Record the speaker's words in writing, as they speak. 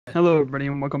Hello, everybody,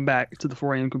 and welcome back to the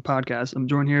 4 a.m. Crew podcast. I'm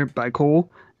joined here by Cole,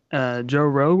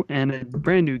 JoeRow, and a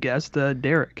brand new guest,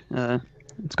 Derek.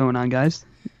 What's going on, guys?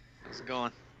 How's it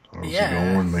going? How's it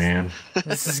going, man?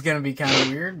 This is gonna be kind of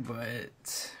weird,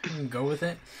 but we can go with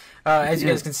it. As you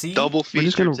guys can see, Double feature We're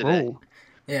just gonna today. roll.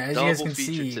 yeah, as double you guys can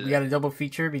feature see, today. we got a double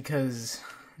feature because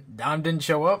Dom didn't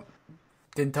show up.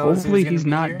 Didn't tell us Hopefully, he was he's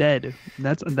gonna not be here. dead.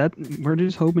 That's. We're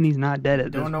just hoping he's not dead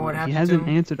at this Don't know what point. happened He to hasn't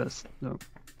him. answered us. So,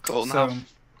 Colton, So, how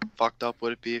fucked up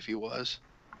would it be if he was?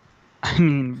 I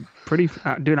mean, pretty,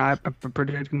 dude. I'm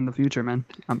predicting the future, man.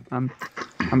 I'm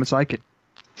a psychic.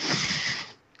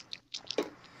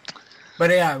 but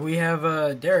yeah, we have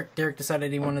Derek. Derek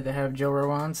decided he wanted to have JoeRow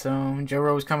on, so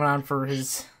JoeRow was coming on for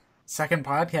his second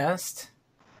podcast.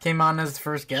 Came on as the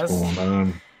first guest. What's going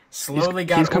on? Slowly He's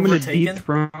got coming overtaken. to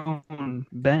dethrone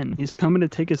Ben. He's coming to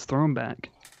take his throne back.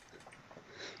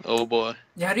 Oh boy.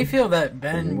 Yeah, how do you feel that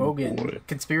Ben Oh, Wogan, boy.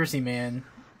 conspiracy man,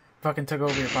 fucking took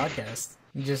over your podcast?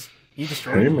 He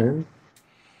destroyed Hey, it. man.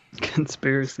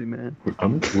 Conspiracy, man.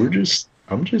 I'm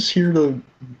just here to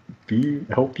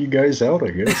help you guys out,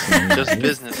 I guess. Just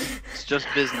business. It's just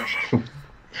business.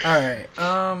 Alright,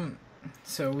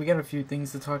 so we got a few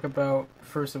things to talk about.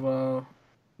 First of all,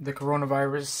 the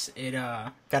coronavirus, it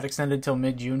got extended till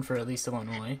mid-June for at least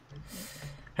Illinois.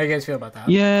 How you guys feel about that?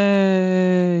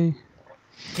 Yay!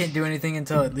 Can't do anything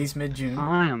until at least mid-June.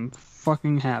 I am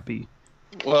fucking happy.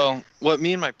 Well, what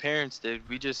me and my parents did,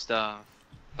 we just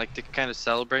like to kind of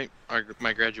celebrate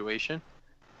my graduation.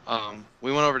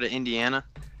 We went over to Indiana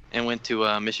and went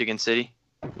to Michigan City.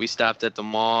 We stopped at the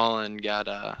mall and got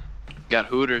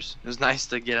Hooters. It was nice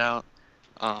to get out.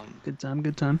 Good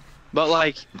time. But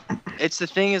like, it's the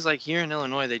thing is like here in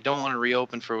Illinois they don't want to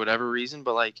reopen for whatever reason.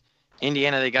 But like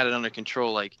Indiana, they got it under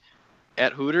control. Like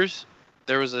at Hooters,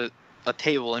 there was a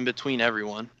table in between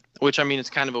everyone, which I mean it's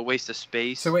kind of a waste of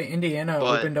space. So wait, Indiana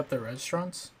But- opened up their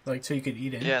restaurants? Like, so you could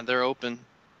eat in? Yeah, they're open.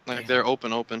 Like Damn. they're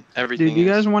open. Everything. Dude, you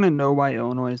is. guys want to know why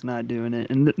Illinois is not doing it?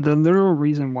 And the literal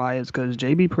reason why is because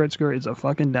J.B. Pritzker is a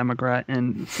fucking Democrat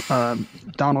and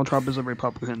Donald Trump is a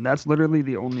Republican. That's literally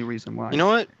the only reason why. You know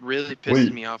what really pisses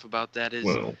Wait. me off about that is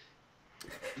Well,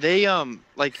 they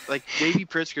like JB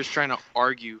Pritzker's trying to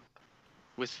argue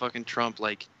with fucking Trump.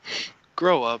 Like,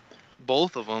 grow up,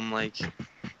 both of them. Like,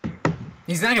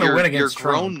 He's not gonna win against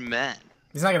you're Trump. grown men.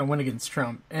 He's not gonna win against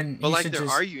Trump. And But he like should they're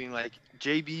just... arguing, like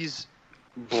JB's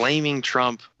blaming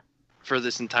Trump for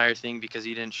this entire thing because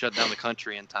he didn't shut down the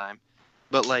country in time.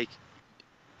 But like,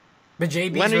 But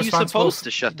JB's when are you responsible. supposed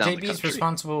to shut down the JB's country?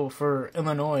 responsible for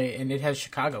Illinois, and it has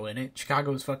Chicago in it.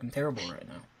 Chicago is fucking terrible right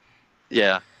now.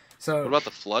 Yeah. So, What about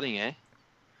the flooding, eh?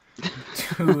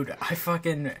 dude,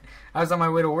 I was on my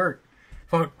way to work.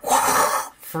 Fucking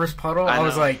first puddle, I I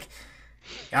was know. like,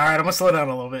 all right, I'm gonna slow down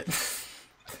a little bit.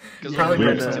 Because Probably we, Yeah.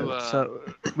 had brings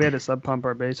to, to, we had to sub pump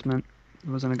our basement. It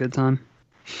wasn't a good time.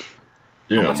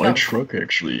 yeah, Almost my got- truck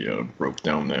actually broke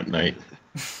down that night.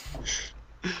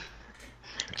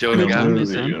 Joe Good got job, me.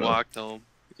 son. He walked home.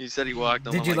 He said he walked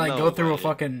home. Did I'm you like no go through a way.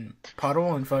 fucking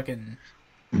puddle and fucking?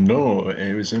 No,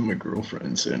 it was in my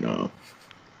girlfriend's, and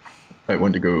I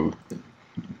went to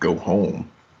go home,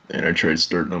 and I tried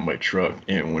starting on my truck,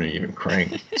 and it wouldn't even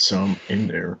crank. So I'm in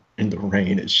there in the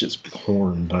rain. It's just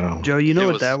pouring down. Joe, you know It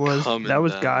what was that was? coming That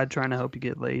was down. God trying to help you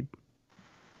get laid.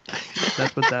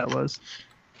 That's what that was.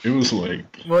 It was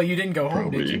like Well, you didn't go home,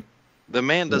 did you? probably The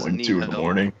man doesn't 1, need 2 in help. the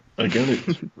morning. I got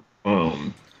it.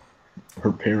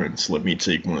 Her parents let me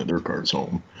take one of their cars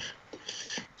home,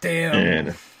 Damn,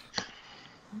 and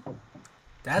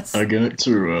that's I got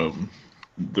to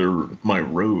my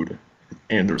road,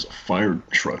 and there's a fire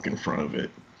truck in front of it,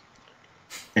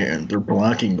 and they're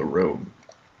blocking the road.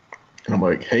 And I'm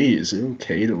like, hey, is it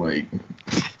okay to like?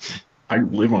 I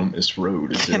live on this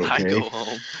road. Is it Can I okay? go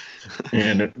home?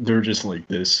 And they're just like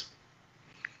this.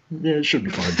 Yeah, it should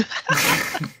be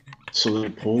fine. So they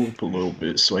pull up a little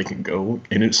bit so I can go,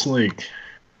 and it's like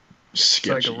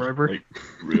sketchy, like a river? like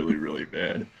really, really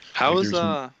bad. How's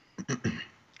Like,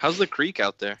 how's the creek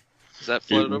out there? Is that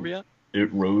flooded It- over yet? It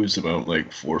rose about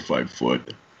like 4 or 5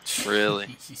 foot. Really?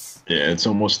 Jeez. Yeah, it's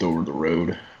almost over the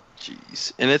road.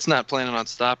 Jeez. And it's not planning on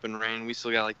stopping rain. We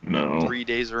still got like No. 3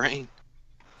 days of rain.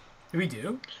 We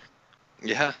do.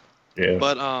 Yeah. Yeah.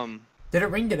 But Did it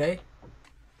rain today?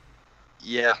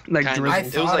 yeah. Like kind of. drizzle. I It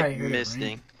was thought I like heard it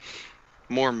misting.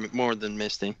 More than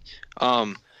misting.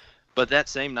 But that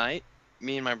same night,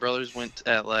 me and my brothers went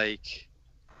at like,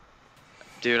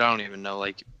 dude, I don't even know,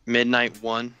 like midnight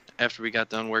 1 after we got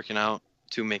done working out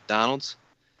to McDonald's,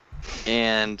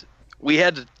 and we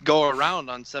had to go around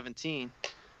on 17.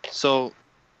 So,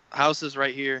 house is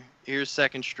right here. Here's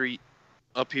Second Street.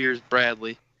 Up here is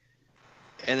Bradley.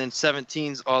 and then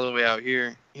 17's all the way out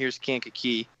here. Here's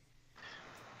Kankakee.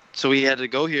 So we had to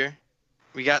go here.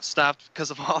 We got stopped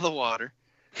because of all the water.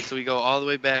 So we go all the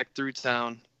way back through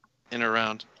town and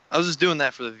around. I was just doing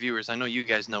that for the viewers. I know you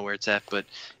guys know where it's at, but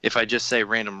if I just say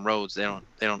random roads, they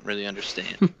don't really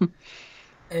understand.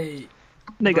 Hey,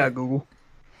 They got Google.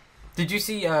 did you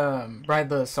see by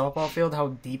the softball field how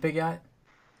deep it got?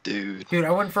 Dude, Dude,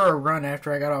 I went for a run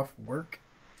after I got off work,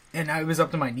 and I was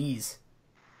up to my knees.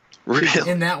 really?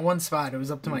 In that one spot, it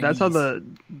was up to my knees. That's how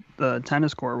the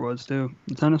tennis court was too.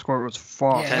 The tennis court was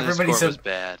far. Yeah. Tennis Everybody court said- was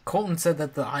bad. Colton said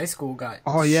that the high school got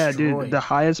Oh yeah, destroyed. dude. The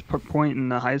highest point in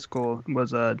the high school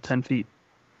was 10 feet.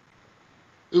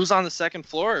 It was on the second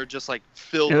floor or just like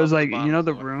filled It was up like, the you know,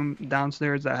 the bottom floor? room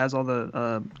downstairs that has all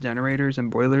the generators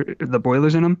and the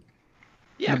boilers in them.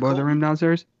 Yeah, The boiler cool. room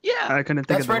downstairs. Yeah. I couldn't think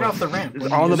That's of the right word. off the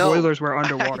ramp. All the No. boilers were I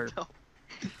underwater. know.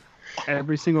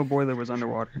 Every single boiler was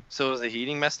underwater. So was the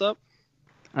heating messed up?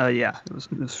 Yeah, it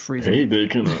was freezing. Hey, they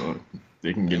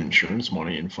can get insurance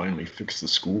money and finally fix the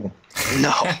school.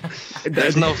 No.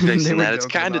 There's no They fixing were that. It's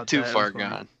joking kind of about too that. It far was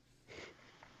funny.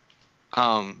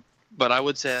 gone. But I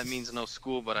would say that means no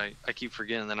school, but I keep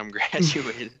forgetting that I'm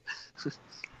graduated.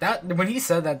 That when he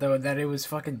said that though, that it was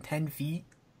fucking 10 feet.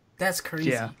 That's crazy.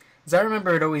 Yeah. Because I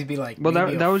remember it always be like. Well,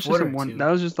 maybe that a was just foot a or one. two. That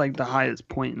was just like the highest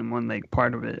point in one like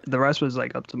part of it. The rest was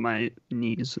like up to my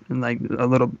knees, and like a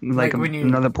little Like when you-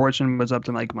 another portion was up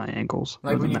to like my ankles.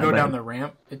 Like when Wasn't you that go bad. down the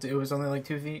ramp, it was only like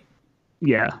 2 feet.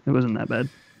 Yeah, it wasn't that bad.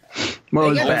 Well, it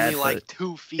was Only bad. Only like but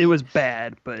 2 feet. it was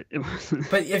bad, but it was.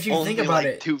 But if you Only think about like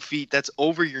it, 2 feet. That's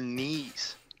over your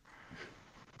knees.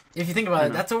 if you think about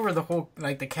it, that's over the whole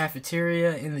like the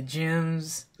cafeteria in the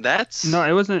gyms. That's No,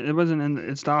 it wasn't. It wasn't in.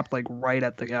 It stopped like right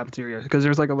at the cafeteria because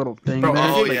there's like a little thing Bro, there.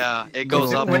 Oh If it- yeah, it goes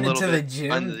if it up a went little into the bit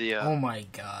gym. under the. Oh my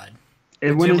god. It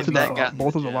the went gym into that the got in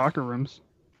both the of the gym. locker rooms.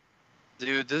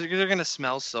 Dude, they're gonna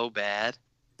smell so bad.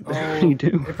 Oh, You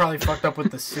do. It probably fucked up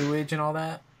with the sewage and all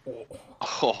that.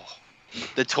 Oh,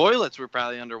 the toilets were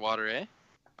probably underwater, eh?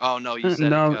 Oh no, you said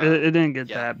No, it, it didn't get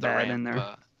yeah, that the bad ramp, in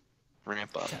there.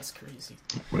 Ramp up. That's crazy.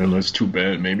 Well, that's too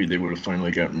bad. Maybe they would have finally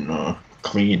gotten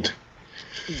cleaned.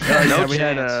 Yeah, No we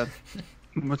had chance.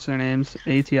 what's their names?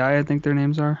 ATI, I think their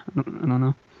names are. I don't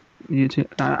know.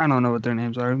 I don't know what their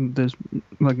names are. There's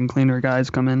fucking cleaner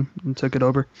guys come in and took it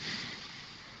over.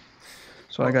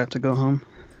 So I got to go home.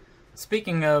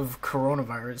 Speaking of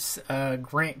coronavirus,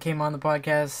 Grant came on the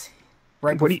podcast.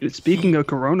 Right. What do you, speaking of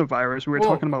coronavirus, we were Whoa.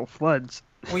 talking about floods.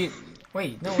 we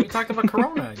talked about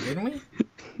Corona, didn't we?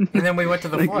 And then we went to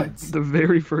the Like, floods. the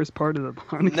very first part of the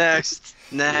podcast.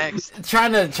 Next.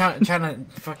 Trying to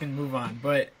fucking move on,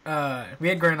 but we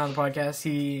had Grant on the podcast.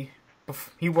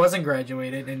 He wasn't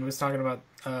graduated and was talking about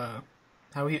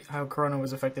how Corona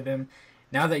was affected him.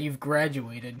 Now that you've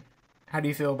graduated, how do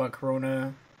you feel about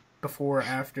Corona? Before,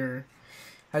 after?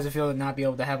 How does it feel to not be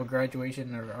able to have a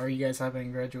graduation, or are you guys having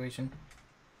a graduation?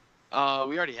 We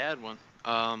already had one.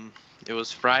 It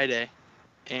was Friday,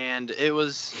 and it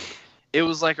was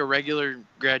like a regular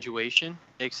graduation,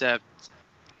 except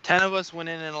 10 of us went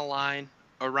in a line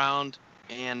around,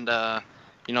 and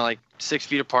like 6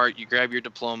 feet apart. You grab your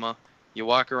diploma, you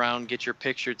walk around, get your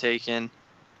picture taken,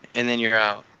 and then you're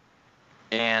out.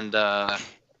 And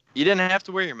you didn't have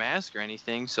to wear your mask or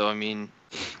anything. So I mean,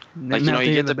 like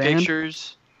you get the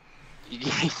pictures. You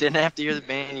didn't have to hear the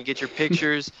band. You get your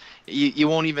pictures. You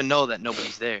won't even know that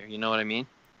nobody's there. You know what I mean?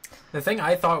 The thing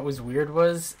I thought was weird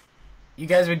was you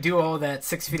guys would do all that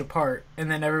 6 feet apart, and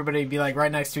then everybody would be like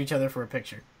right next to each other for a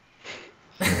picture.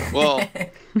 Well,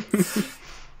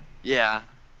 yeah.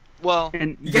 Well,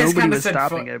 And You guys nobody kinda was said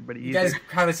stopping fuck- everybody You either. guys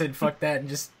kind of said fuck that and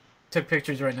just took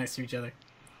pictures right next to each other.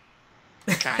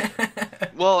 kind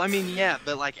of. Well, I mean, yeah,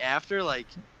 but like after, like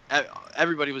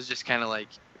everybody was just kind of like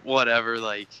whatever.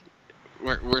 Like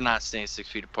we're not staying 6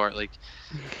 feet apart. Like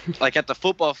at the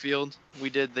football field, we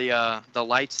did the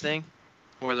lights thing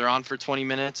where they're on for 20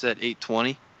 minutes at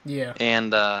 8:20. Yeah.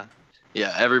 And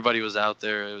yeah, everybody was out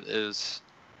there. It was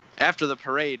after the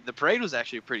parade. The parade was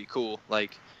actually pretty cool.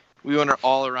 Like we went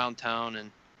all around town,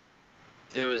 and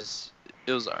it was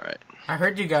all right. I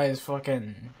heard you guys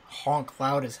fucking honk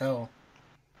loud as hell.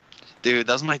 Dude,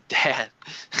 that was my dad.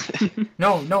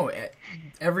 No,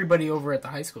 everybody over at the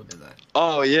high school did that.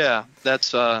 Oh yeah,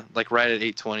 that's like right at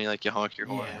 8:20, like you honk your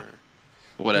horn Yeah. or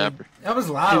whatever. That was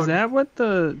loud. Is that what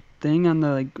the thing on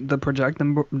the the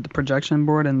projection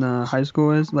board in the high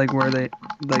school is? Like where they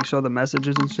like show the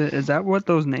messages and shit? Is that what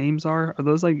those names are? Are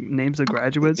those like names of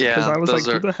graduates? Yeah, I was those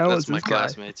like, are, who the hell that's is my this guy?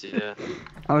 classmates. Yeah.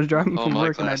 I was driving Oh, from my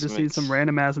work and I just see classmates. some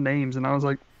random ass names and I was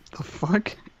like, the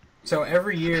fuck? So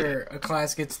every year a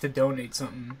class gets to donate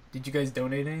something. Did you guys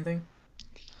donate anything?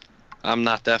 I'm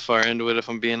not that far into it, if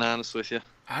I'm being honest with you.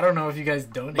 I don't know if you guys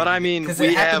donate. But I mean, because we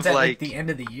it happens have at like the end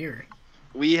of the year.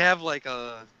 we have like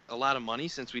a lot of money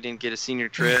since we didn't get a senior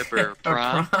trip or Or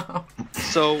prom. prom.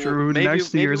 So True, maybe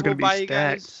next year is we'll gonna be buy you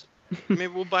stacked. guys. Maybe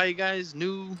we'll buy you guys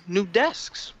new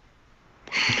desks.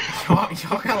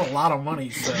 Y'all got a lot of money,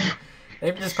 so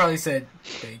they just probably said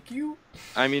thank you.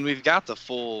 I mean, we've got the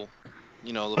full,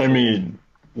 you know. The I full- mean,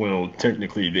 well,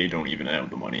 technically they don't even have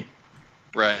the money.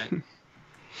 right.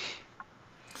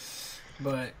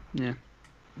 But Yeah.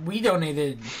 we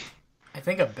donated, I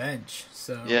think, a bench.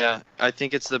 So Yeah, I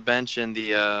think it's the bench and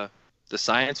the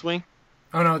science wing.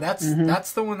 Oh no, that's Mhm.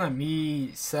 that's the one that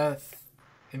me, Seth,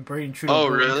 and Braden Trudeau Oh,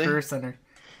 built in really? Career Center.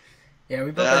 Yeah,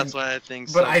 we built That's that. why I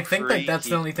think. But so I think that that's the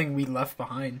freaky. only thing we left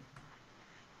behind.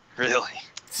 Really.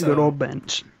 So, Good old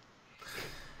bench.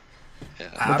 Yeah.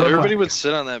 I But don't everybody know. would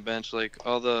sit on that bench, like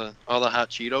all the hot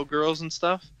Cheeto girls and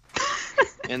stuff,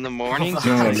 in the mornings.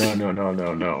 No,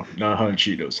 not hot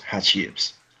Cheetos, hot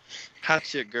chips, Hot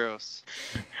shit girls.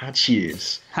 hot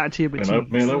chips. Hot tea, but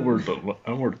I worked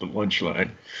the lunch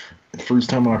line. The first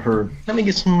time I heard, let me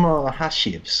get some hot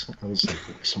chips. I was like,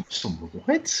 some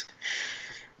what?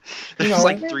 There's know,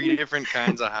 like 3 different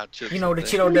kinds of hot chips. You know, the up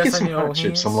Cheeto Let me get dust some on your hot old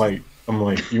chips. hands. I'm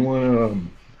like, you want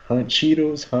hot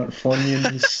Cheetos, hot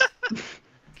Funyuns?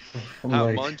 I'm there. Hot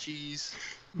like, munchies.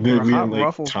 then Or we hot had like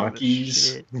Ruffles with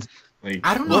Takis. shit. Like,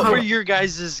 I don't know What how. were your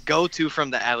guys' go-to from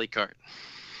the alley cart?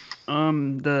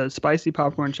 The spicy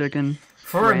popcorn chicken.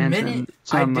 For a ranch minute, and I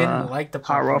some, didn't like the hot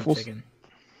popcorn Ruffles. chicken.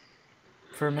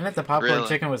 For a minute, the popcorn Really?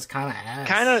 chicken was kind of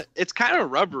ass. It's kind of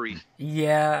rubbery,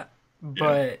 Yeah,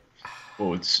 but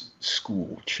oh, it's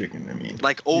school chicken. I mean,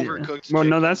 like overcooked. Well, no,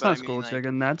 chicken, that's but not I mean, school like,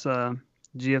 chicken. That's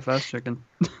GFS chicken.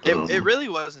 It really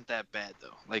wasn't that bad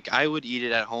though. Like I would eat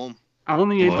it at home. I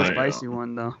only ate the Well, spicy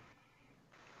one though.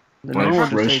 The My normal one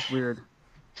just fresh- tastes weird.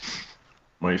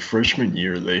 my freshman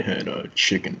year they had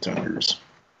chicken tenders.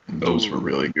 And those were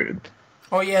really good.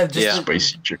 oh yeah, just Yeah. the,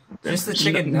 Spicy chicken just the tenders.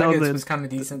 chicken No, nuggets the- was kind of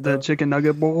decent. The Though. chicken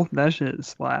nugget bowl, that shit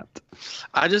slapped.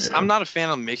 I'm not a fan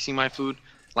of mixing my food.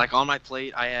 Like on my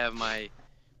plate, I have my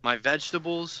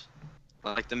vegetables,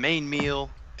 like the main meal,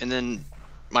 and then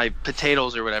my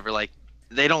potatoes or whatever. Like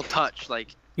they don't touch.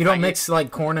 Like You don't I mix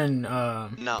like corn and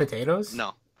No. potatoes.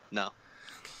 no.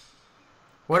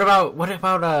 What about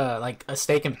like a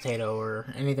steak and potato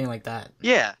or anything like that?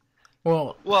 Yeah.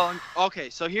 Well, Okay.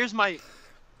 So here's my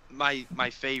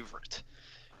favorite.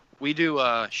 We do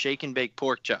shake and bake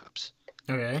pork chops,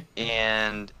 okay.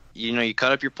 and you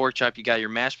cut up your pork chop. You got your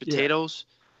mashed potatoes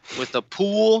with a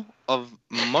pool of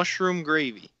mushroom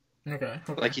gravy. Okay.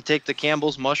 Like you take the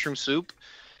Campbell's mushroom soup,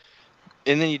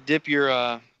 and then you dip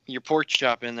your pork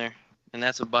chop in there, and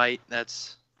that's a bite.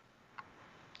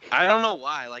 I don't know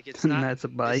why. Like it's not. That's a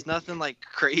bite. It's nothing like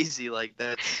crazy. Like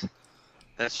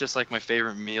that's just like my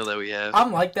favorite meal that we have.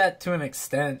 I'm like that to an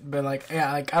extent, but like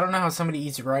yeah, like I don't know how somebody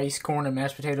eats rice, corn, and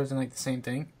mashed potatoes and like the same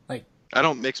thing. Like I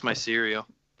don't mix my cereal.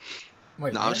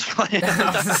 wait, No, I'm what? just playing.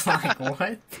 I was just like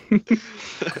what?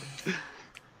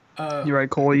 You're right,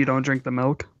 Cole. You don't drink the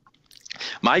milk.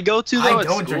 My go-to though I at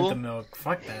don't drink school. the milk.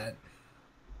 Fuck that.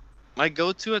 My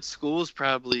go-to at school is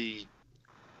probably.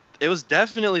 It was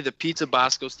definitely the pizza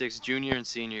Bosco sticks junior and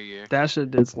senior year. That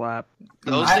shit did slap.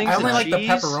 Those I things only and like the cheese?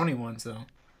 pepperoni ones though.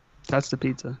 That's the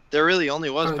pizza. There really only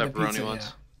was Or the pepperoni pizza, ones.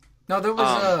 yeah. No, there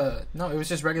was no, it was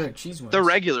just regular cheese ones. The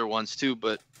regular ones too,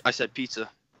 but I said pizza.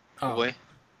 Oh. Away.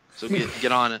 So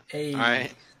get on it. Hey. All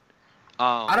right.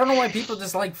 I don't know why people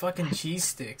just like fucking cheese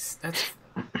sticks. That's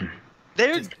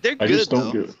They're good I just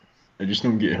don't though. get. I just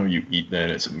don't get how you eat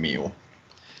that as a meal.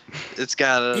 It's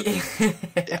got a.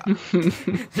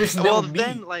 There's no Well, meat.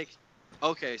 then like,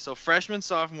 okay, so freshman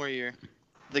sophomore year,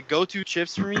 the go-to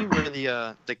chips for me were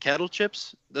the kettle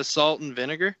chips, the salt and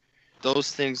vinegar.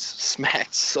 Those things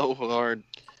smacked so hard.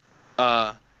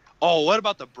 What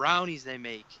about the brownies they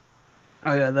make?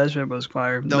 Oh yeah, that shit was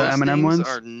fire. Those The M&M things ones.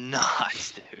 are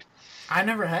nuts, dude. I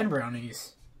never had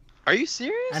brownies. Are you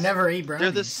serious? I never ate brownies.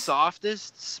 They're the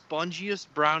softest, spongiest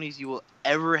brownies you will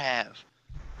ever have.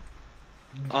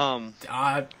 But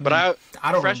I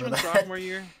I don't freshman remember that. sophomore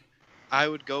year, I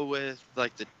would go with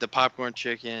like the popcorn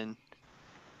chicken,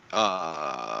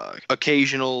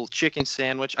 occasional chicken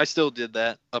sandwich. I still did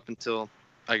that up until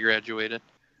I graduated.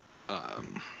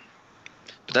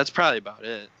 But that's probably about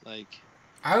it. Like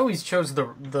I always chose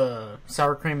the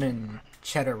sour cream and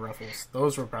cheddar ruffles.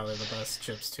 Those were probably the best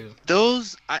chips too.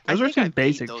 those, I Those are think I too ate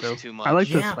basic those though. too much. I like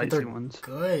the Yeah, but spicy they're ones.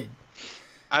 good.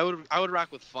 I would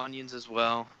rock with Funyuns as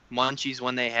well. Munchies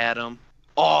when they had them.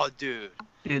 Oh, dude.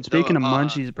 Dude, speaking of uh,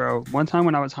 munchies, bro. One time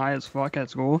when I was high as fuck at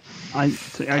school, I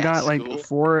got like school?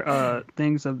 4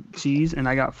 things of cheese and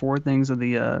I got 4 things of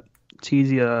the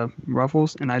cheesy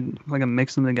Ruffles, and I like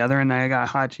mix them together, and I got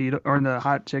hot Cheeto or the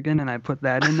hot chicken, and I put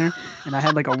that in there, and I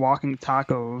had like a walking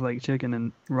taco of like chicken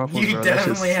and Ruffles. You bro. That shit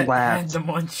definitely had slapped. the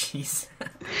munchies.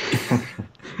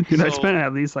 Dude, I So- spent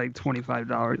at least like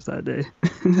 $25 that day.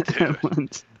 At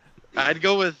lunch. I'd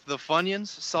go with the Funyuns,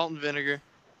 salt and vinegar,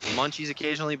 munchies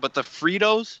occasionally, but the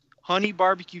Fritos, honey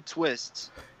barbecue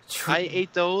twists. True. I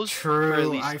ate those True, for at I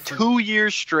least for- 2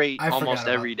 years straight, I forgot almost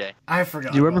about every day. I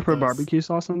forgot. Do you ever about put those. barbecue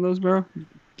sauce on those, bro?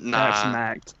 That Nah.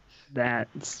 smacked. That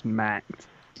smacked.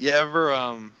 You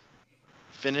ever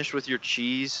finish with your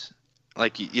cheese?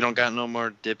 Like you don't got no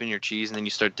more dip in your cheese, and then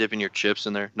you start dipping your chips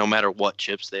in there, no matter what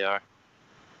chips they are.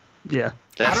 Yeah.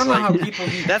 That's I don't know like how people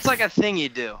eat. that's like a thing you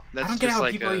do. That's I don't get just how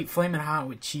like people eat flaming hot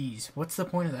with cheese. What's the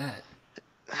point of that?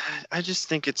 I just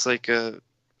think it's like a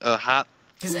hot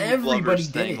Because food everybody lovers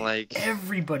did thing. it. Like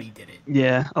Everybody did it.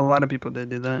 Yeah, a lot of people did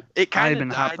do that. it I kind even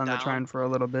of hopped died on the down. trend for a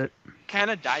little bit. Kind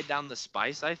of died down the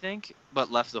spice, I think, but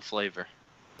left the flavor.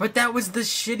 But that was the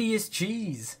shittiest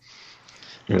cheese.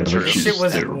 Yeah, that True. This shit's shit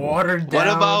was terrible. watered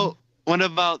down. What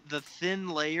about the thin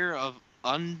layer of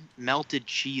unmelted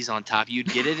cheese on top? You'd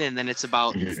get it, and then it's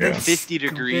about Yeah. 50 Stupid.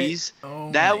 degrees.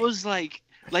 Oh That my- was like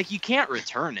you can't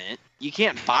return it. You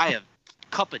can't buy a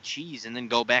cup of cheese and then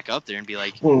go back up there and be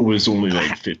like Well, it was only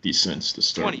like 50 cents to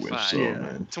start with, 25, so yeah.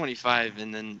 man. 25,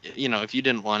 and then if you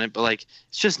didn't want it, but like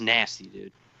it's just nasty,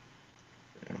 dude.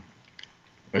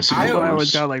 I see I That's why I always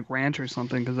worse. got like ranch or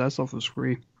something because that stuff was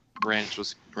free. Ranch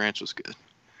was good. You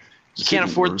I see can't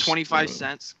the afford worst, 25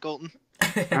 cents, Colton.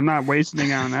 I'm not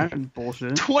wasting on that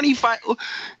bullshit. 25.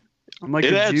 I'm like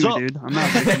It a adds Jew, up. dude. I'm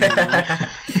not wasting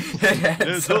it on,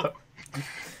 It's up.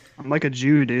 I'm like a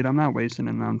Jew, dude. I'm not wasting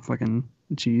it on fucking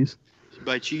cheese. You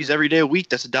buy cheese every day a week.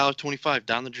 That's $1.25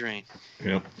 down the drain.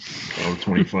 Yep.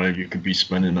 $1.25 you could be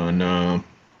spending on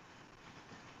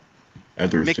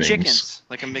other things. McChickens,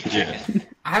 like a McChicken.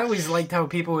 I always liked how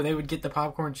they would get the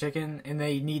popcorn chicken and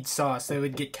they need sauce. They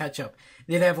would get ketchup.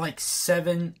 They'd have like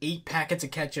 7, 8 packets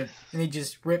of ketchup and they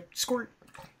just squirt.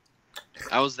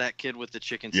 I was that kid with the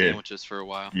chicken Yeah. sandwiches for a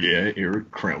while. Yeah,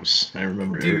 Eric Krause. I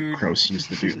remember Dude. Eric Krause used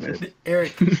to do that.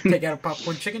 Eric, take out a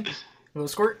popcorn chicken, little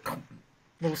squirt,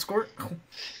 little squirt.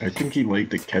 I think he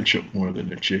liked the ketchup more than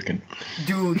the chicken.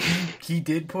 Dude, he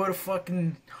did put a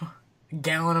fucking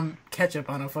gallon of ketchup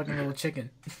on a fucking little chicken.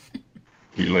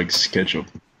 He likes ketchup.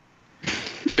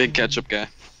 Big ketchup guy.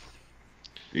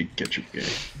 Big ketchup guy.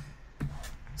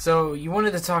 So you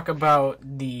wanted to talk about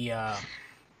the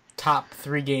top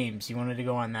 3 games. You wanted to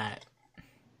go on that.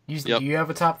 Yep. Do you have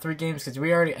a top 3 games? Because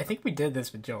I think we did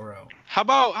this with JoeRow. How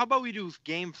about we do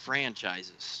game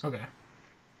franchises? Okay.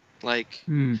 Like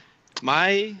Hmm.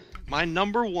 my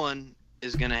number 1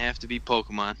 is gonna have to be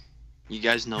Pokemon. You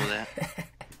guys know that.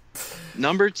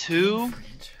 Number 2,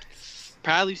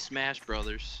 probably Smash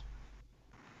Brothers.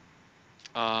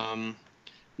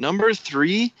 Number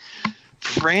 3,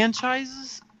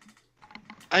 franchises.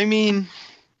 I mean,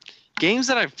 games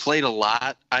that I've played a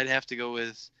lot. I'd have to go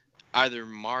with either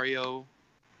Mario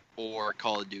or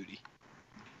Call of Duty.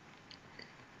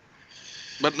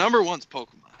 But number 1's Pokemon.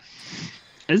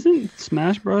 Isn't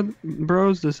Smash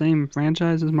Bros the same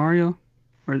franchise as Mario,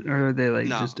 or are they like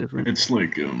No. just different? It's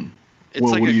like It's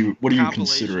well, like what a do you compilation.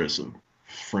 consider as a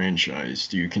franchise?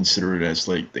 Do you consider it as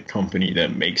like the company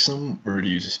that makes them, or do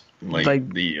you just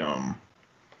like the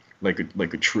like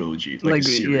a trilogy, like a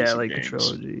series yeah, of like games? a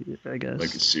trilogy, I guess.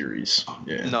 Like a series,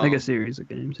 yeah. No. Like a series of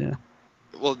games, yeah.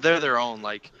 Well, they're their own.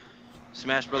 Like,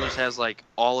 Smash Brothers has like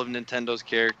all of Nintendo's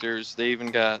characters. They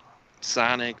even got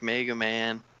Sonic, Mega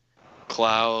Man,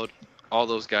 Cloud, all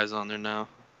those guys on there now.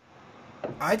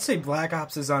 I'd say Black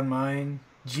Ops is on mine.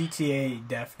 GTA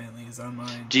definitely is on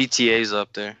mine. GTA's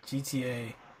up there.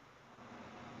 GTA.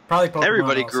 Probably Pokemon.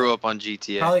 Everybody also. grew up on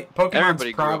GTA. Probably Pokemon's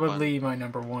Everybody grew up on- probably my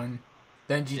number 1.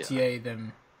 Then GTA,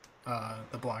 then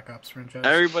the Black Ops franchise.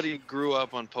 Everybody grew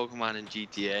up on Pokemon and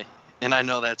GTA, and I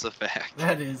know that's a fact.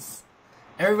 That is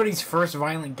everybody's first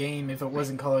violent game. If it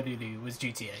wasn't Call of Duty, was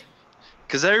GTA.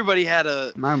 Because everybody had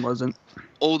a Mine wasn't.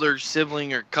 older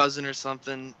sibling or cousin or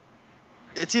something.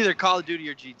 It's either Call of Duty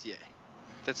or GTA.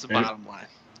 That's the And- bottom line.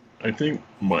 I think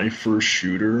my first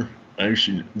shooter,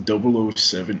 actually,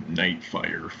 007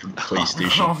 Nightfire for the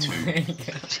PlayStation 2. my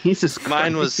God. Jesus Christ.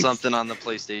 Mine was something on the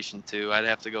PlayStation 2. I'd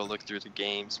have to go look through the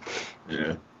games.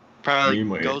 Yeah, Probably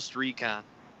Anyway. Ghost Recon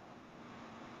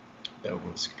that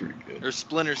was pretty good. or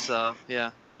Splinter Cell.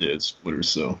 Yeah. Yeah, it's Splinter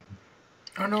Cell.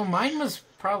 Oh no, mine was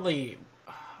probably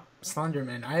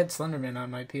Slenderman. I had Slenderman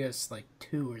on my PS like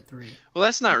 2 or 3. Well,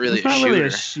 that's not really It's a not shooter. really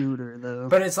a shooter though.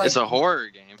 But it's like It's a horror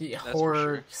game. the that's for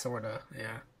horror sure. sorta.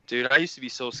 Yeah. Dude, I used to be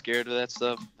so scared of that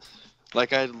stuff.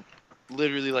 Like I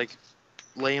literally like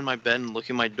lay in my bed and look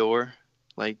at my door,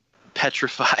 like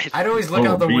petrified. I'd always look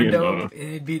Oh, out the me and, window.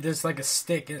 It'd be just like a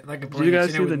stick, like a branch. Did you guys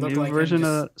and see it the would look new like him version just...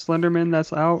 of Slenderman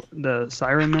that's out? The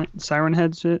siren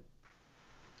head shit.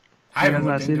 I haven't you guys looked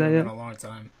not see into that him in yet? a long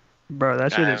time. Bro, that I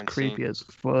shit is haven't creepy seen. as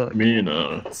fuck. Me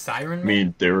and Siren me Man?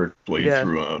 and Derek played Yeah.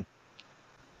 through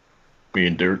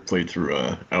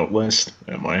Outlast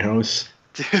at my house.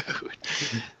 Dude,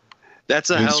 that's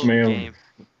a This hell of a man- game.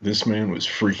 This man was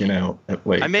freaking out at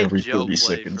like I made every Joe 30 play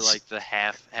seconds. for like the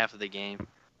half of the game.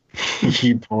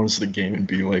 He'd pause the game and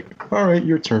be like, "All right,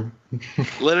 your turn."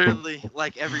 Literally,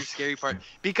 like every scary part.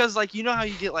 Because like you know how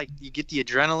you get the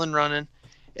adrenaline running,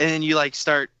 and then you like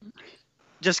start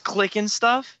just clicking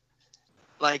stuff.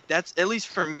 Like that's at least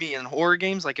for me in horror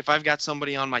games. Like if I've got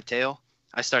somebody on my tail,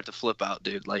 I start to flip out,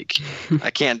 dude. Like I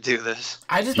can't do this.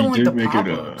 I just He don't like the did make it,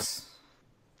 pop-ups.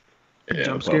 Yeah, Jump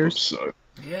pop-ups scares? suck.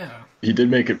 Yeah. He did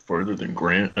make it further than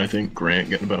Grant. I think Grant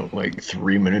got about like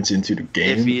 3 minutes into the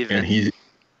game, even. and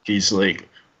he's like,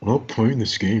 "I'm not playing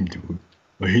this game, dude.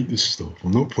 I hate this stuff.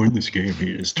 I'm not playing this game."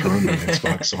 He just turned the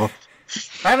Xbox off.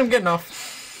 I had him getting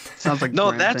off. Sounds like No,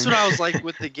 Grant that's thing. what I was like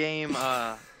with the game.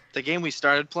 The game we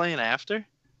started playing after.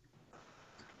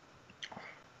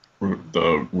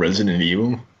 The Resident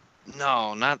Evil.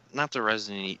 No, not the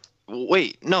Resident Evil.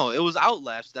 Wait, no, it was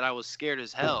Outlast that I was scared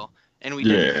as hell, and we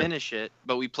Yeah. didn't finish it,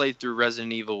 but we played through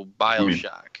Resident Evil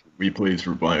BioShock. We played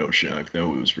through BioShock. That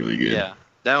was really good. Yeah,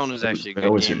 that one was actually a good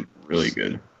That was game. really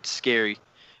good. Scary.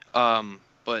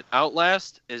 But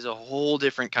Outlast is a whole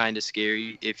different kind of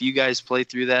scary. If you guys play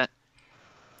through that,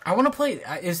 I want to play...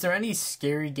 Is there any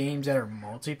scary games that are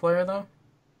multiplayer, though?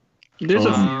 There's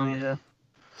a Um, few, yeah.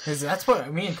 Because that's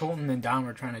what... Me and Colton and Dom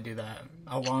were trying to do that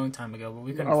a long time ago, but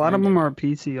we couldn't A lot of find them it. are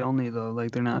PC only though, like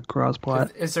they're not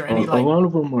cross-plat. Is there A, any, a like, lot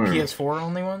of them are. PS4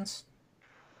 only ones?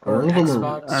 A Or lot of them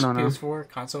are. Xbox, I don't know. PS4,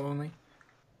 console only?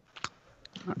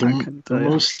 I They're, couldn't tell they're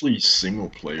you. mostly single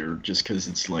player, just because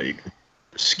it's like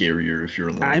scarier if you're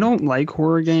alone. I don't like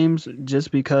horror games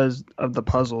just because of the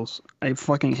puzzles. I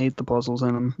fucking hate the puzzles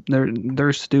in them.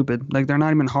 They're stupid. Like they're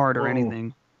not even hard or Oh.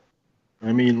 anything.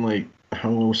 I mean, like, how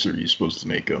else are you supposed to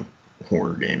make a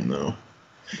horror game though?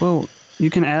 Well, you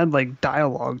can add like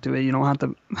dialogue to it. You don't have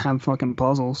to have fucking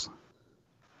puzzles.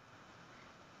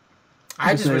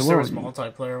 I Just just say, wish there well, was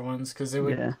multiplayer ones, because it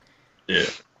would... Yeah. Yeah.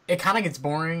 It kind of gets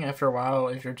boring after a while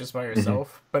if you're just by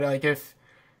yourself. But like if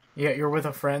you're with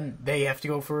a friend, they have to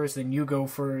go first, then you go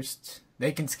first.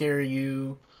 They can scare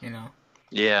you, you know.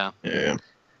 yeah. Yeah.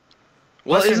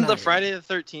 Well, Plus, you're isn't the not- Friday the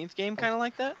 13th game kind of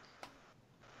like that?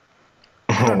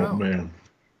 don't Oh know. man.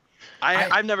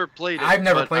 I've never played it. I've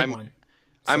never but played I'm, one.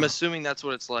 I'm so- assuming that's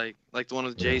what it's like the one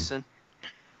with Jason.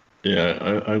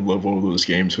 Yeah, I love all those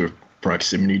games with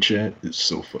proximity chat. It's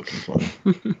so fucking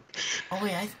fun. Oh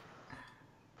wait,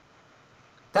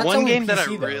 that's One only game that I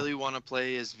PC, though. really want to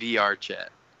play is VR chat.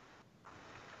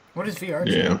 What is VR?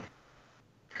 Yeah.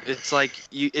 It's like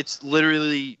it's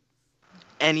literally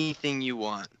anything you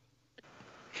want.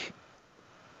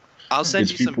 I'll send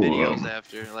It's you some people, videos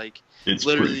after. Like, It's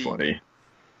Literally- pretty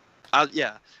funny.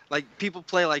 yeah, like people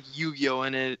play like Yu-Gi-Oh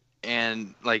in it,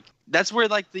 and like that's where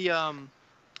like the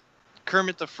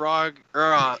Kermit the Frog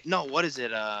or no, what is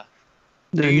it?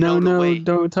 Do you know the way?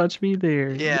 Don't touch me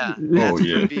there. Yeah, Oh, that's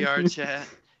yeah. VR chat.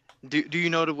 Do you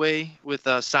know the way with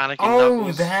Sonic and Oh,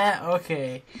 Knuckles? that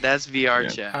okay. That's VR Yeah.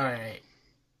 chat. All right.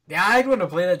 Yeah, I'd want to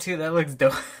play that too. That looks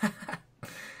dope.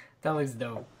 That looks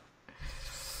dope.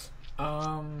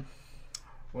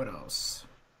 What else?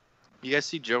 You guys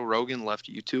see Joe Rogan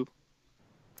left YouTube?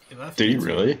 He left Did he YouTube.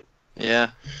 really?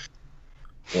 Yeah.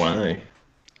 Why?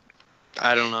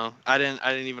 I don't know. I didn't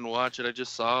even watch it. I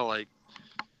just saw like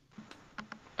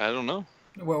I don't know.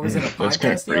 What was it? A That's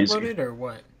kinda podcast he crazy. uploaded or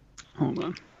what? Hold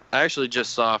on. I actually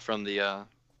just saw from the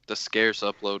Scarce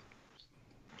upload.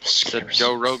 Said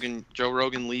Joe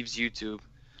Rogan leaves YouTube.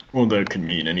 Well, that could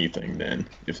mean anything then.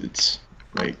 If it's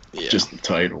like Yeah. just the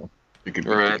title, it could be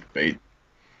Right. clickbait.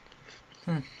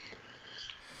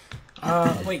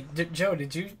 Wait, Joe,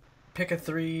 did you pick your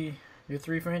three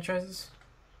franchises?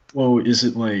 Well, is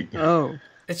it like Oh,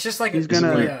 It's just like He's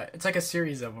gonna- it's like a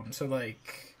series of them. So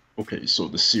like, okay? So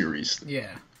the series.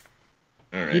 yeah.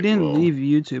 All right. he didn't well, leave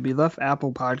YouTube. He left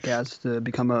Apple Podcasts to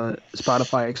become a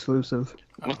Spotify exclusive.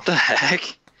 What the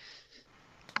heck?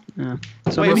 Yeah.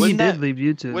 So Wait, maybe he wouldn't did that- leave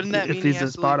YouTube wouldn't that if mean he he's a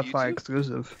has to leave Spotify YouTube?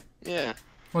 exclusive. Yeah.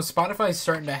 Well, Spotify's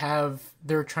starting to have.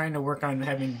 They're trying to work on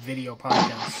having video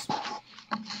podcasts.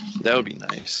 That would be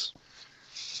nice.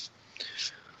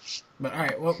 But all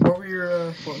right, what were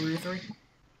your three?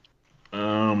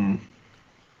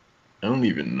 I don't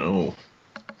even know.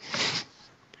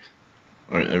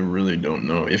 I really don't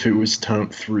know. If it was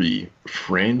top 3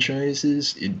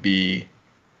 franchises, it'd be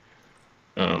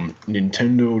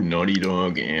Nintendo, Naughty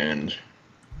Dog, and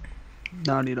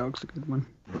Naughty Dog's a good one.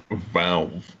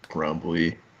 Valve,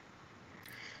 probably.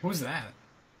 Who's that?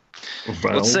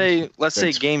 Valve. Let's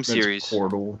say game that's series.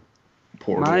 Portal.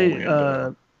 My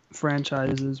and,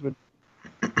 franchises would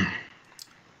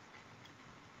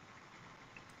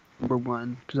number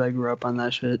 1 because I grew up on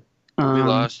that shit. We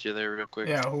lost you there real quick.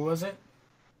 Yeah, who was it?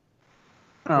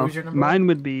 Oh, was your number mine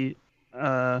would be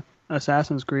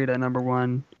Assassin's Creed at number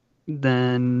 1,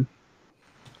 then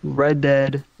Red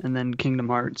Dead, and then Kingdom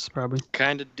Hearts probably.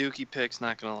 Kind of dookie picks,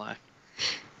 not gonna lie.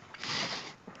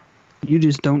 You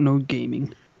just don't know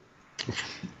gaming.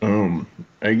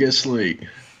 I guess I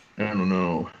don't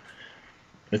know.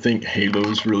 I think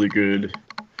Halo's really good.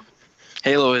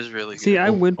 Halo is really good. See, I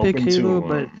would Up pick Halo,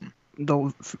 until,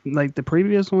 but the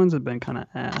previous ones have been kind of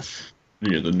ass.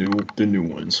 Yeah, the new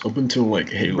ones. Up until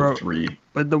Halo Bro, 3.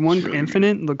 But the one really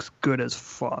Infinite looks good as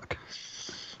fuck.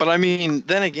 But I mean,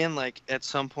 then again, at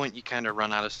some point you kind of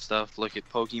run out of stuff. Look at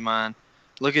Pokemon.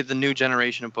 Look at the new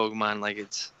generation of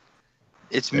Pokemon.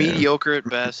 It's mediocre at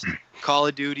best. Call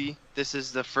of Duty. This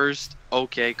is the first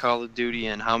Call of Duty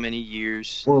in how many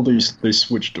years? Well, they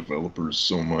switch developers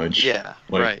so much. Yeah,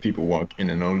 right. People walk in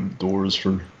and out of doors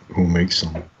for who makes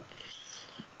them.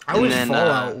 I wish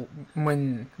Fallout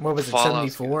what was it,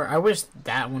 Fallout's 74? I wish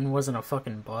that one wasn't a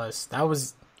fucking bust. I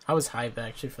was hyped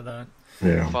actually for that.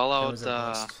 Yeah. That Fallout. was a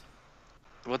bust.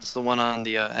 What's the one on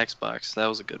the Xbox? That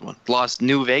was a good one. Lost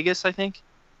New Vegas, I think.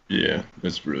 Yeah,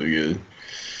 that's really good.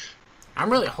 I'm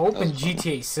really hoping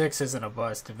GTA 6 isn't a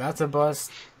bust. If that's a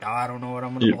bust, I don't know what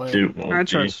I'm gonna play. It won't I be.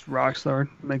 trust Rockstar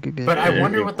to make a game. But I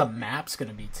wonder what the map's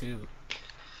gonna be too.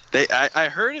 I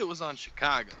heard it was on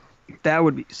Chicago. That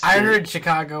would be sick. I heard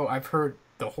Chicago. I've heard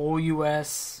the whole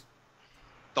U.S.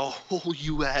 The whole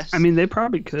U.S. I mean, they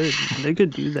probably could. They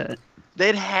could do that.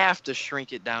 They'd have to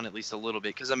shrink it down at least a little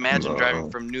bit. Because imagine driving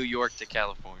from New York to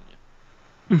California.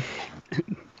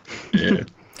 Yeah.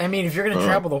 I mean, if you're gonna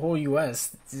travel the whole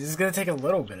U.S., it's gonna take a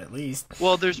little bit at least.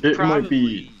 Well, there's It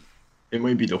probably...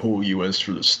 might be the whole U.S.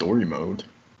 for the story mode,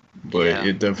 but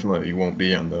it definitely won't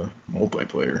be on the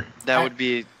multiplayer. That would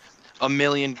be a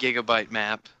 1,000,000 gigabyte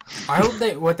map. I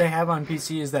hope what they have on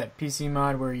PC is that PC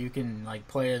mod where you can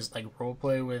play as role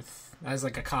play as a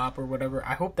cop or whatever.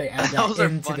 I hope they add that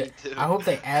into too. I hope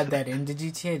they add that into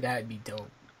GTA. That'd be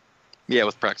dope. Yeah,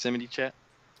 with proximity chat.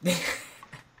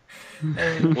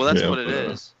 Well, that's what it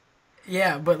is.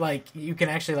 Yeah, but you can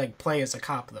actually play as a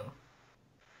cop though.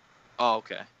 Oh,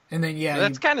 okay. And then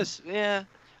that's kind of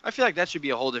I feel like that should be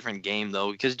a whole different game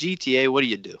though, because GTA, what do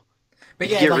you do? But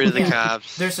you get rid of the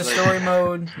cops. There's the story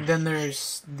mode, then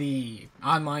there's the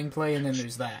online play, and then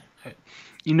there's that.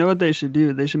 You know what they should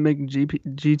do? They should make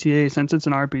GTA, since it's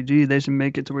an RPG, they should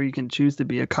make it to where you can choose to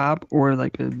be a cop or a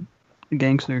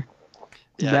gangster.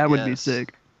 Yeah, that would be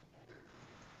sick.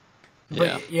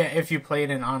 But if you played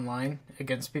it online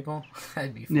against people,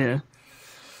 that'd be fun. Yeah.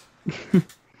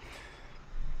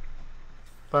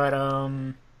 But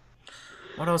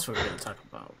what else were we gonna talk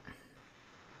about?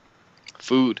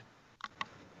 Food.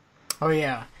 Oh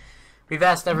yeah, we've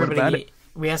asked everybody.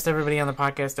 We asked everybody on the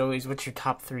podcast always, "What's your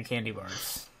top 3 candy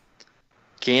bars?"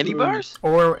 Candy bars?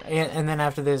 And then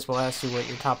after this, we'll ask you what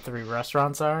your top 3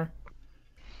 restaurants are.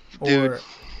 Dude.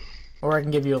 Or I can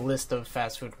give you a list of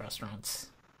fast food restaurants,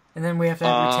 and then we have to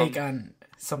have your take on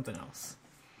something else.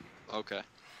 Okay.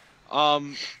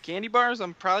 Candy bars.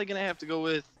 I'm probably gonna have to go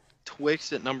with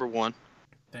Twix at number 1.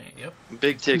 Yep.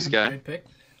 Big Twix guy. Good pick.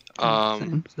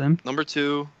 Same. Number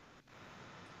 2.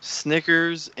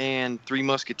 Snickers and Three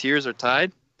Musketeers are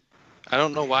tied. I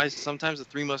don't know why. Sometimes the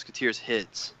Three Musketeers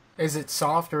hits. Is it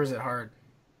soft or is it hard?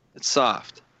 It's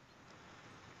soft.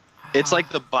 It's like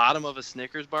the bottom of a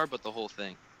Snickers bar, but the whole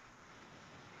thing.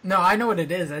 No, I know what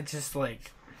it is. I just I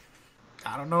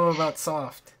don't know about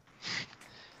soft.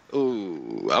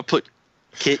 Ooh, I'll put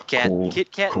Kit Kat.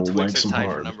 Kit Kat and Twix are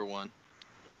tied for number 1.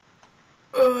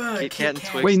 Kit Kat and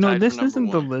Twix. Wait, no, tied this for number isn't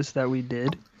 1. the list that we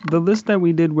did. The list that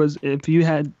we did was if you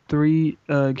had 3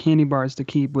 candy bars to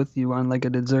keep with you on a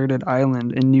deserted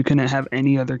island, and you couldn't have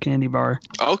any other candy bar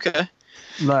Okay.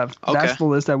 left. Okay. That's the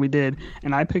list that we did,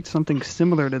 and I picked something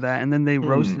similar to that, and then they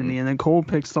roasted me, and then Cole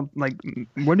picked something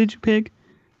what did you pick?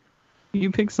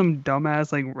 You picked some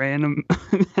dumbass random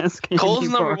ass candy Cole's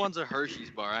bar. number 1's a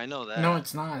Hershey's bar. I know that. No,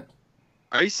 it's not.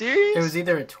 Are you serious? It was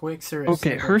either a Twix or a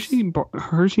Snickers.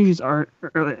 Hershey's are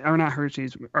not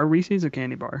Hershey's. Are Reese's a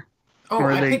candy bar? Oh,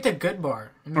 or I picked a good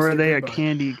bar. Or are they a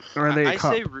candy? Or are they a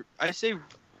cup? I say,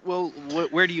 well,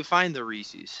 where do you find the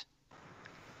Reese's?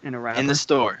 In a wrapper? In the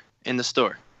store. In the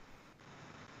store.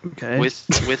 Okay.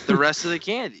 with the rest of the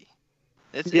candy.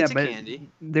 It's a but candy.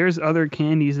 there's other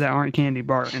candies that aren't candy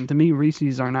bar, and to me,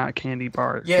 Reese's are not candy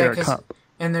bar. Yeah, They're a cup.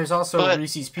 and there's also But-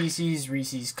 Reese's Pieces,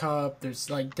 Reese's Cup. There's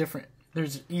like different.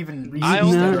 There's even Reese's I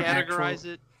only No. that are categorize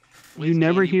actual. it. You with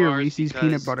never candy hear bars Reese's because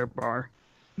peanut butter bar.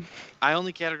 I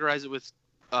only categorize it with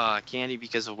candy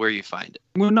because of where you find it.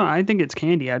 Well, no, I think it's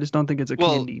candy. I just don't think it's a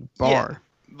Well, candy bar.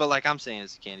 But like I'm saying,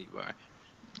 it's a candy bar.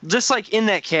 Just like in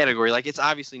that category, like it's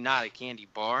obviously not a candy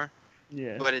bar,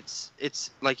 Yeah. but it's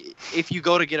like if you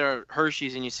go to get a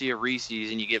Hershey's and you see a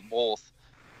Reese's and you get both,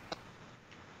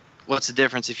 what's the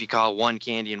difference if you call one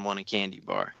candy and one a candy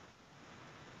bar?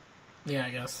 Yeah, I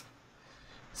guess.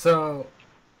 So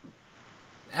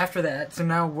after that, so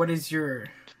now what is your?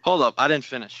 Hold up, I didn't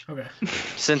finish. Okay.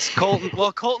 Since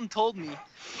Colton told me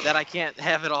that I can't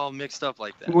have it all mixed up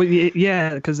like that. Well,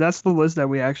 yeah, because that's the list that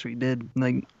we actually did.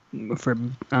 Like for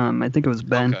I think it was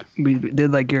Ben. Okay. We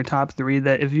did like your top 3.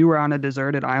 That if you were on a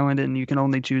deserted island and you can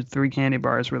only choose 3 candy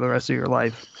bars for the rest of your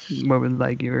life, what would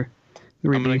like your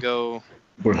 3 I'm gonna be? go.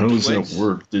 But how does Twix. that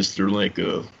work? Is there like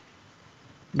a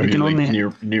You can like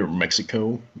only. near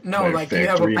Mexico? No, by like, you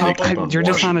have a factory and they pop-up- keep on You're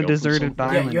just on a washing up or deserted something?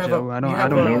 island, you have Joe. a- I you don't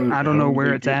have know a-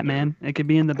 where it's at, man. It could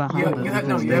be in the Bahamas. You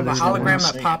have a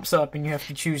hologram that pops up, and you have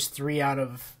to choose 3 out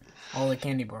of all the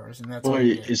candy bars, and that's all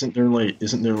you Wait, get.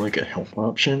 isn't there like a help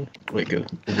option? Like a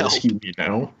rescue me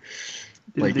now?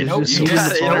 Dude, Like, there's Nope, just you so You just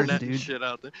many got bars, internet and dude. shit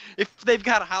out there. If they've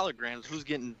got holograms, who's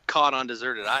getting caught on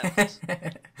deserted islands?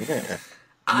 Yeah.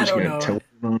 I I'm just don't gonna know. teleport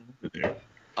on over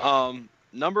there.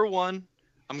 Number 1,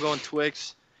 I'm going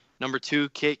Twix. Number 2,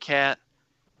 Kit Kat.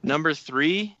 Number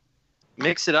 3,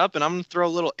 mix it up, and I'm gonna throw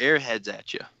little Airheads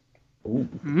at you.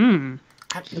 Ooh.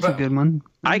 That's a good one.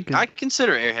 I Good. I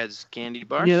consider Airheads candy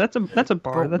bars. Yeah, that's a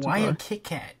bar. But That's why a a bar. Kit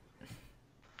Kat?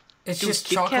 It's Dude, just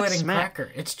Kit Kats chocolate and smack.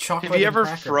 cracker. It's chocolate Have you and ever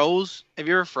cracker. froze? Have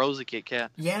you ever froze a Kit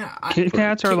Kat? Yeah. Kit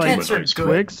Kats are Kit like Kats are good.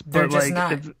 Twix, They're but just like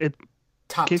not if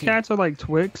top Kit tier. Kats are like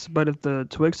Twix, but if the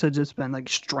Twix had just been like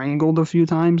strangled a few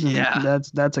times, then Yeah.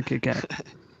 that's a Kit Kat.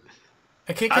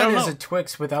 A Kit I Kat don't is know. a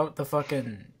Twix without the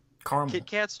fucking caramel. Kit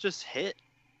Kats just hit.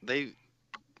 A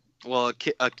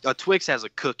Twix has a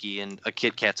cookie and a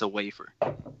Kit Kat's a wafer.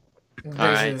 Basically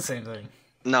Alright. the same thing.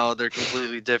 No, they're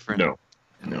completely different. No.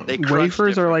 No. They crunch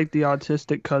Wafers are different. like the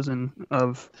autistic cousin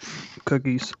of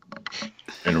cookies.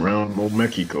 And around old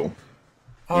Mexico.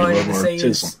 All I We have to love say is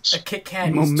artisans. a Kit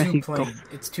Kat No is too Mexico. plain.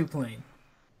 It's too plain.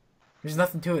 There's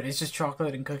nothing to it. It's just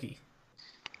chocolate and cookie.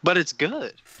 But it's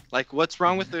good. Like, what's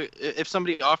wrong with if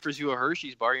somebody offers you a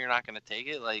Hershey's bar, you're not gonna take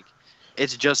it? Like,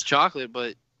 it's just chocolate,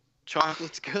 but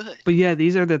chocolate's good. But yeah,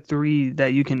 these are the 3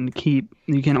 that you can keep.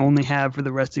 You can only have for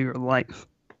the rest of your life.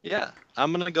 Yeah,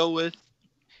 I'm gonna go with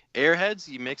Airheads.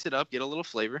 You mix it up, get a little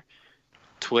flavor.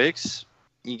 Twix,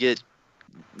 you get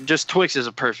just Twix is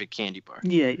a perfect candy bar.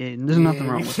 Yeah, there's nothing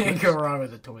wrong You with can't it. go wrong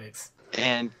with a Twix.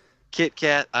 And Kit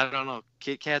Kat, I don't know.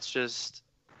 Kit Kat's just,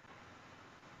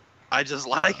 I just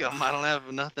like them. I don't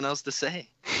have nothing else to say.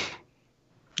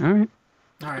 All right,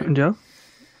 All right. Joe.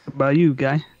 What about you,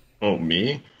 guy? Oh,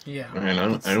 me? Yeah. Man,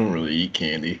 I don't really eat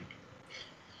candy.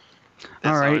 That's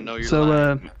All how I right, know you're so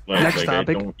lying. Next I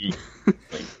topic. don't eat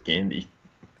like candy.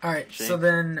 All right. So Shane?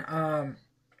 then,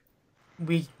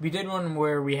 we did one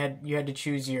where you had to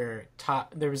choose your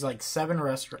top. There was like 7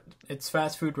 restaurants. It's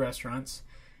fast food restaurants.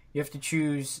 You have to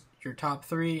choose your top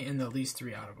 3 and the least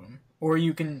 3 out of them. Or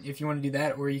you can, if you want to do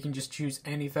that, or you can just choose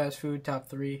any fast food top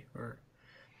 3. Or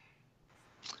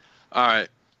All right,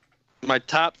 my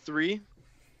top 3.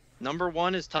 Number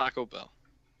 1 is Taco Bell.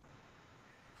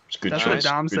 It's a good That's choice. what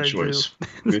Dom Good said choice.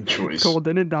 too. Good choice. Cole,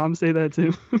 didn't Dom say that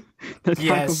too? That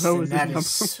yes, Taco Bell and was that his is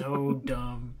so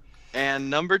dumb. And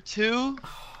number 2,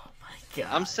 God.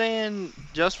 I'm saying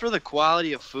just for the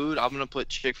quality of food, I'm gonna put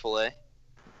Chick-fil-A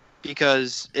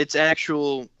because it's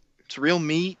real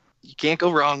meat. You can't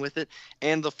go wrong with it,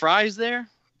 and the fries there,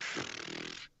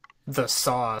 The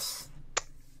sauce.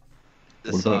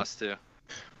 the What about- sauce too.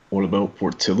 What about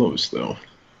Portillo's though?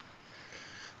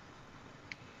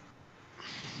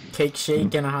 Cake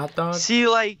shake and a hot dog. See,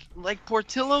 like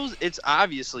Portillo's, it's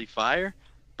obviously fire,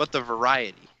 but the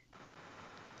variety.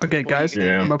 Okay, guys,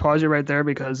 Yeah. I'm gonna pause you right there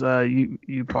because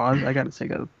you paused. I gotta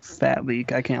take a fat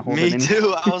leak. I can't hold it Me anymore.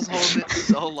 too. I was holding it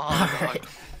so long. All dog. right.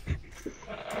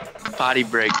 Potty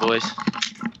break, boys.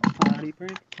 Potty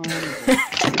break, potty break.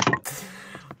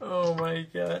 Oh my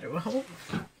god. Well,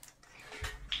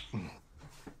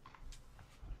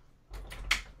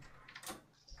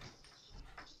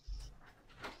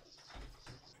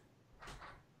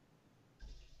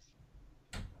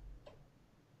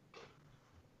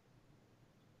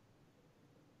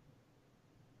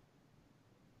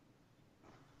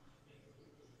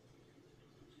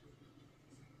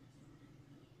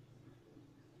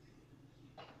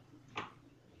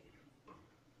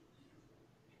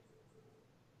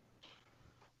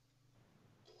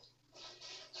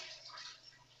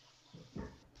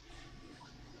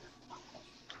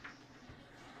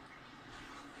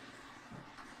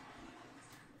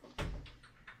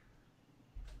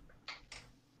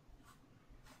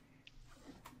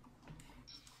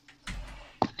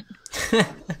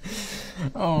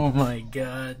 Oh my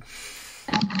god.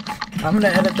 I'm gonna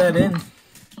edit that in.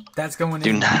 That's going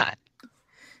Do in. not.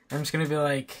 I'm just gonna be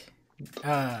like,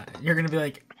 you're gonna be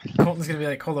like, Colton's gonna be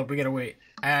like, hold up, we gotta wait.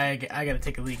 I gotta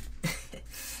take a leak.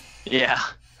 Yeah.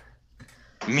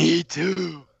 Me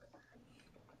too.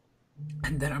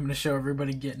 And then I'm gonna show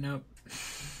everybody getting up.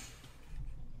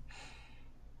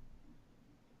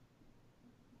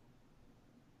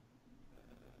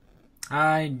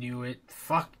 I knew it.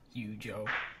 Fuck you, Joe.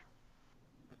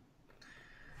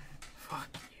 Fuck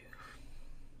you.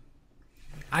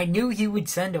 I knew he would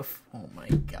send a. Oh my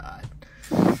god.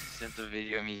 Sent the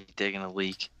video of me taking a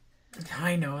leak.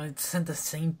 I know, it sent the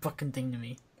same fucking thing to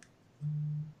me.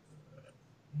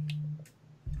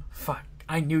 Fuck.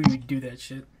 I knew you'd do that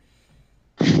shit.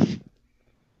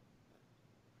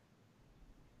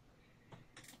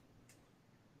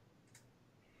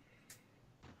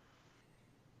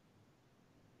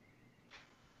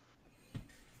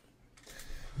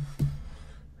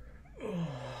 Oh.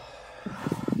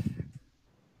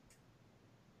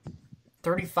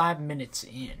 35 minutes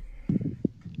in.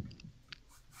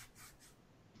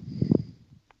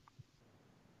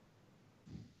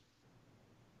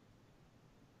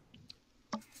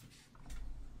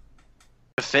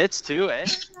 It fits too, eh?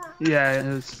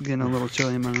 Yeah, it's getting a little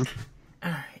chilly in my room.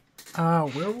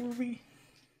 Alright. Where were we?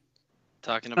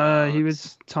 Talking about. He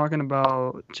was talking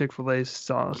about Chick-fil-A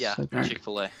sauce. Yeah, I think.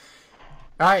 Chick-fil-A.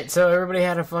 Alright, so everybody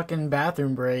had a fucking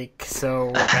bathroom break, so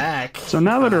we're back. So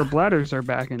now that our bladders are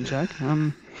back in check,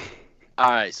 All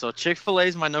right, so Chick-fil-A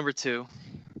is my number 2.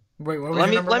 Wait, what was Let your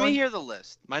me number let one? me hear the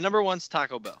list. My number 1's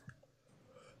Taco Bell.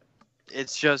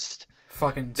 It's just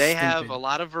Fucking they stupid. have a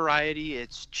lot of variety.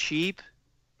 It's cheap,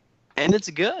 and it's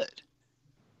good.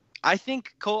 I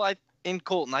think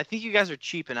Colton, I think you guys are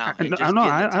cheaping out. and just I know.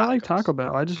 getting the I like tacos. Taco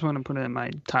Bell. I just want to put it in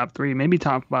my top 3, maybe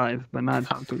top 5, but not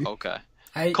top 3. Okay,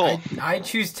 I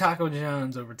choose Taco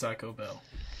John's over Taco Bell.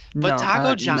 but No, Taco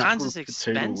no. John's is Potato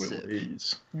expensive.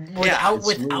 Lay's. Yeah, it's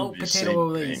literally Without the potato same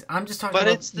Lay's. thing. I'm just talking But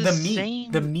about it's the the meat.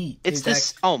 same- The meat. It's is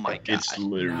this. Oh my god! It's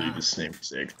literally Nah. the same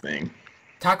exact thing.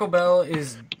 Taco Bell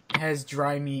has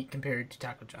dry meat compared to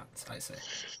Taco John's, I say.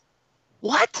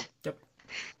 What?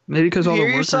 Maybe because all the Hear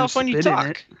workers yourself when you spit in talk.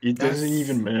 it. It That's- doesn't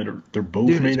even matter. They're both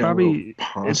Dude, made it's out probably- of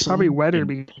possum it's probably wetter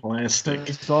and plastic.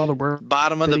 It's all the work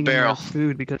Bottom of the spitting in their barrel.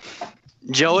 food because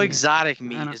Joe Yeah. Exotic I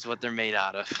meat know. is what they're made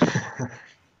out of.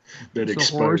 That It's a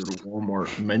expired horse.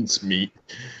 Walmart mince meat.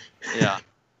 Yeah.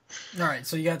 Alright,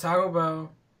 so you got Taco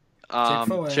Bell.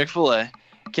 Chick-fil-A. Chick-fil-A.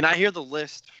 Can I hear the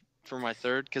list for my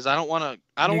third? Because I don't want to.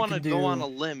 I don't You want to can go do- on a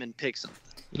limb and pick something.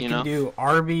 You You can know. do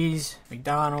Arby's,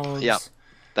 McDonald's, Yep,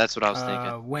 That's what I was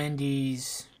thinking.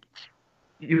 Wendy's.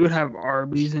 you would have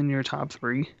Arby's in your top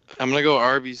 3. I'm gonna go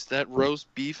Arby's. That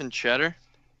roast beef and cheddar,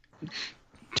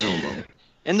 Hold on.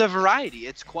 and the variety.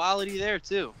 It's quality there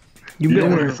too. You You know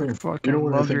what I better think? fucking You know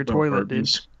what I love think your about toilet, dude.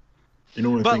 Arby's? You know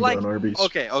what I But think like, about Arby's?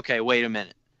 okay. Wait a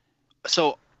minute.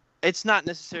 So, it's not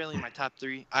necessarily my top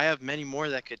 3. I have many more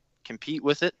that could compete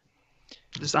with it.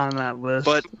 Just on that list.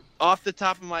 But off the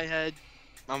top of my head,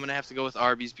 I'm gonna have to go with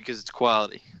Arby's because it's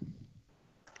quality.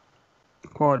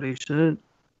 quality shit.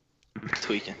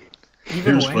 Tweaking.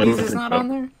 Even Here's what I Wendy's don't is think not about-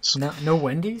 on there? No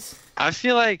Wendy's? I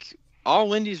feel like all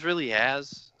Wendy's really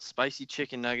has spicy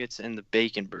chicken nuggets and the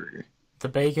bacon burger. The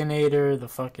Baconator, the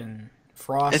fucking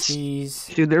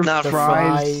Frosties. Dude, their Not fries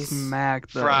fries. smack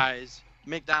though. Fries.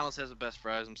 McDonald's has the best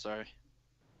fries. I'm sorry.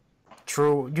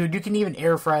 True. Dude, you can even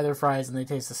air fry their fries and they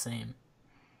taste the same.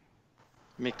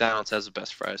 McDonald's has the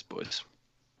best fries, boys.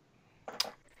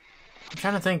 I'm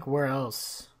trying to think where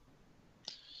else.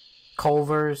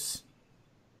 Culver's.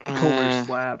 Culver's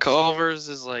slaps. Culver's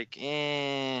is like,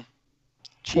 cheese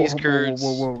curds.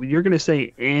 Whoa. You're gonna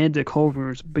say and to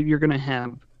Culver's, but you're gonna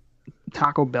have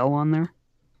Taco Bell on there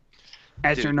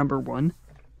as Dude. your number 1.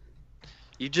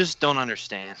 You just don't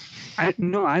understand. I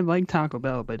like Taco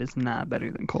Bell, but it's not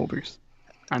better than Culver's.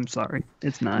 I'm sorry,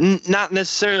 it's not. Not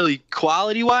necessarily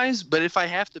quality wise, but if I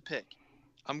have to pick,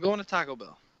 I'm going to Taco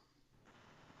Bell.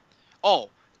 Oh,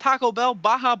 Taco Bell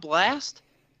Baja Blast.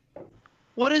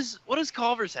 What does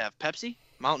Culver's have? Pepsi,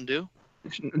 Mountain Dew.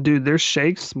 Dude, their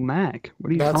shakes smack. What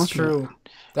are you That's talking true.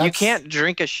 about? You can't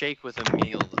drink a shake with a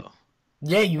meal though.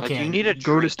 Yeah, you Like can. you need a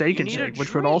Go to drink. Steak You and need a Shake,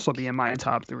 which would drink. also be in my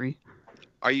top 3.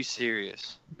 Are you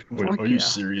serious, Wait, Fuck are you yeah.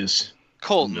 serious?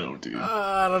 Colton? No, dude.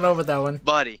 I don't know about that one.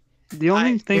 Buddy, The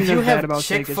only thing if you that's have bad about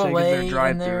Steak and Shake is Chick-fil-A their in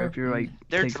drive-through. there- If you're like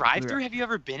their take- drive-through. Have you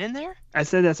ever been in there? I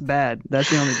said that's bad. That's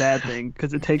the only bad thing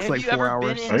because it takes Have like you 4 ever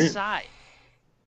hours. been inside?